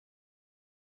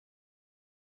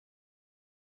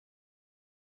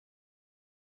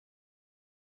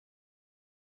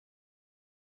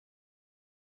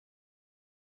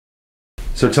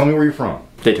So tell me where you're from.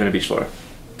 Daytona Beach, Florida.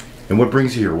 And what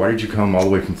brings you here? Why did you come all the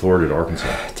way from Florida to Arkansas?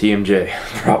 TMJ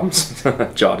problems,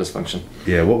 jaw dysfunction.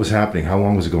 Yeah, what was happening? How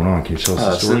long was it going on? Can you tell us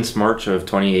the story? Since March of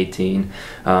 2018,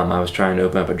 I was trying to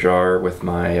open up a jar with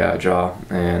my jaw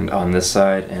and on this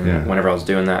side, and whenever I was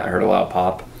doing that, I heard a loud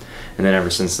pop. And then ever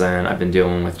since then, I've been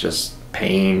dealing with just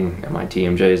pain in my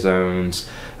TMJ zones,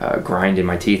 grinding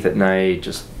my teeth at night,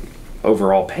 just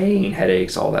overall pain,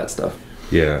 headaches, all that stuff.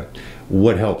 Yeah.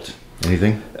 What helped?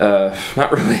 Anything?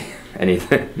 Not really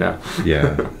anything, no.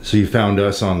 Yeah. So you found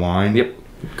us online? Yep.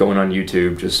 Going on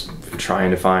YouTube, just trying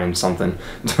to find something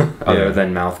other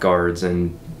than mouth guards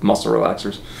and muscle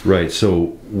relaxers. Right.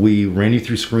 So we ran you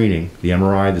through screening, the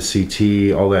MRI, the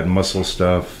CT, all that muscle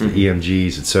stuff, the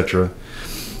EMGs, etc.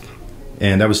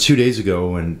 And that was 2 days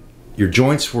ago, and your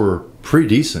joints were pretty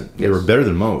decent. They were better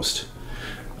than most.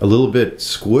 A little bit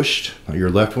squished.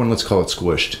 Your left one, let's call it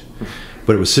squished.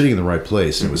 But it was sitting in the right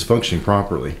place, and it was functioning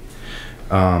properly.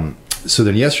 So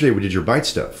then yesterday we did your bite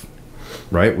stuff,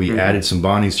 right? We added some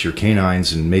bondings to your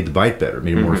canines and made the bite better,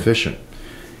 made it more efficient.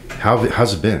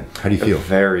 How's it been? How do you feel?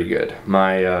 Very good.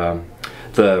 My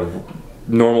the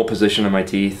normal position of my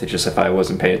teeth, it's just if I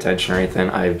wasn't paying attention or anything,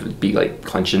 I'd be like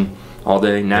clenching all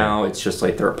day. Now it's just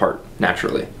like they're apart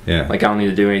naturally. Yeah. Like I don't need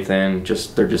to do anything,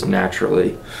 they're just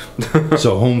naturally.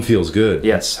 So home feels good.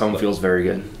 Yes, home feels very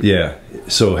good. Yeah.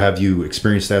 So have you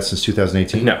experienced that since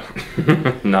 2018? No,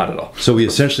 not at all. So we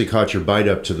essentially caught your bite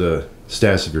up to the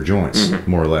status of your joints,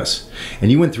 more or less.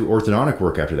 And you went through orthodontic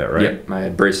work after that, right? Yep. I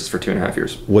had braces for 2.5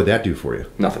 years. What'd that do for you?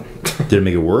 Nothing. Did it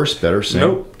make it worse, better, same?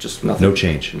 Nope, just nothing. No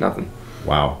change? Nothing.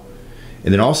 Wow.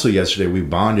 And then also yesterday we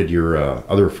bonded your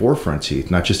other 4 front teeth,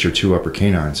 not just your 2 upper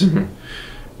canines.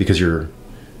 Because you're,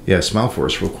 smile for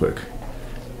us real quick.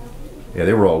 Yeah,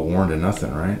 they were all worn to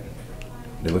nothing, right?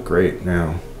 They look great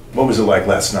now. What was it like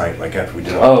last night, like after we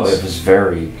did all this? It was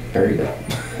very, very good.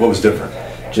 What was different?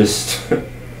 Just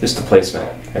the placement.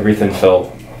 Everything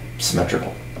felt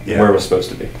symmetrical, where it was supposed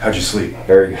to be. How'd you sleep?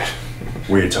 Very good.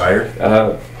 Were you tired?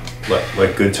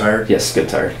 Like good tired? Yes, good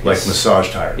tired. Like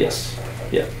massage tired? Yes.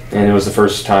 Yeah. And it was the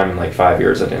first time in like 5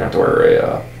 years I didn't have to wear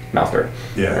a mouth guard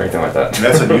or anything like that. And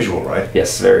that's unusual, right?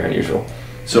 Yes, very unusual.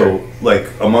 So, like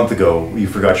a month ago, you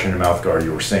forgot your mouth guard,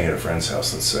 you were staying at a friend's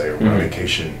house, let's say, or on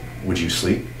vacation. Would you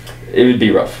sleep? It would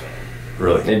be rough.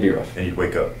 Really? It'd be rough. And you'd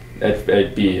wake up?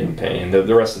 I'd be in pain. The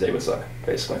rest of the day would suck,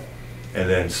 basically. And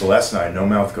then, so last night, no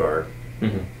mouth guard.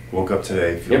 Woke up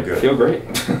today, feel good? Feel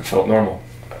great. Felt normal.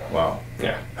 Wow.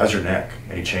 Yeah. How's your neck?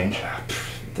 Any change?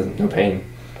 No pain.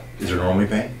 Is there normally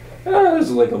pain?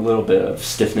 There's like a little bit of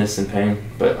stiffness and pain,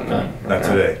 but not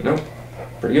today. Nope.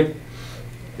 Pretty good.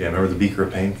 Yeah, remember the beaker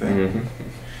of pain thing?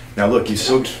 Now look, you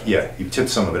still, you've tipped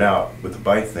some of it out with the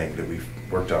bite thing that we've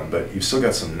worked on, but you've still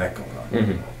got some neck going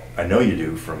on. I know you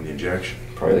do from the injection.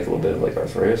 Probably like a little bit of like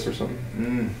arthritis or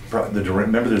something.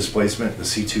 Remember the displacement, the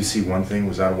C2, C1 thing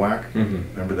was out of whack?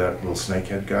 Remember that little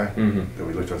snakehead guy that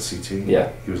we looked on CT?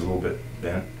 Yeah. He was a little bit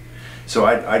bent. So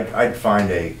I'd find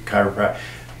a chiropractor.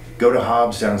 Go to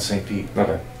Hobbs down in St. Pete.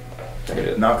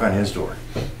 Okay. Knock on his door.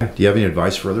 Do you have any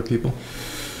advice for other people?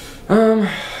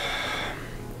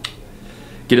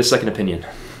 Get a second opinion.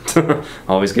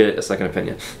 Always get a second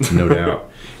opinion. No doubt.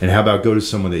 And how about go to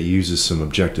someone that uses some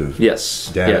objective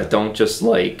data? Yeah, don't just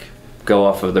like go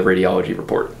off of the radiology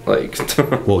report. Like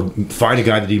well, find a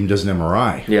guy that even does an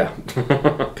MRI. Yeah.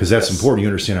 Because that's important. You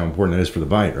understand how important that is for the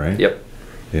bite, right? Yep.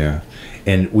 Yeah.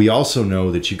 And we also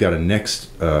know that you've got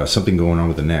something going on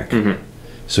with the neck.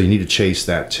 So you need to chase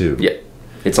that too. Yeah.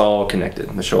 It's all connected.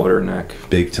 The shoulder, neck.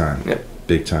 Big time. Yep.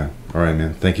 Big time. All right,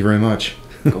 man. Thank you very much.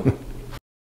 Cool.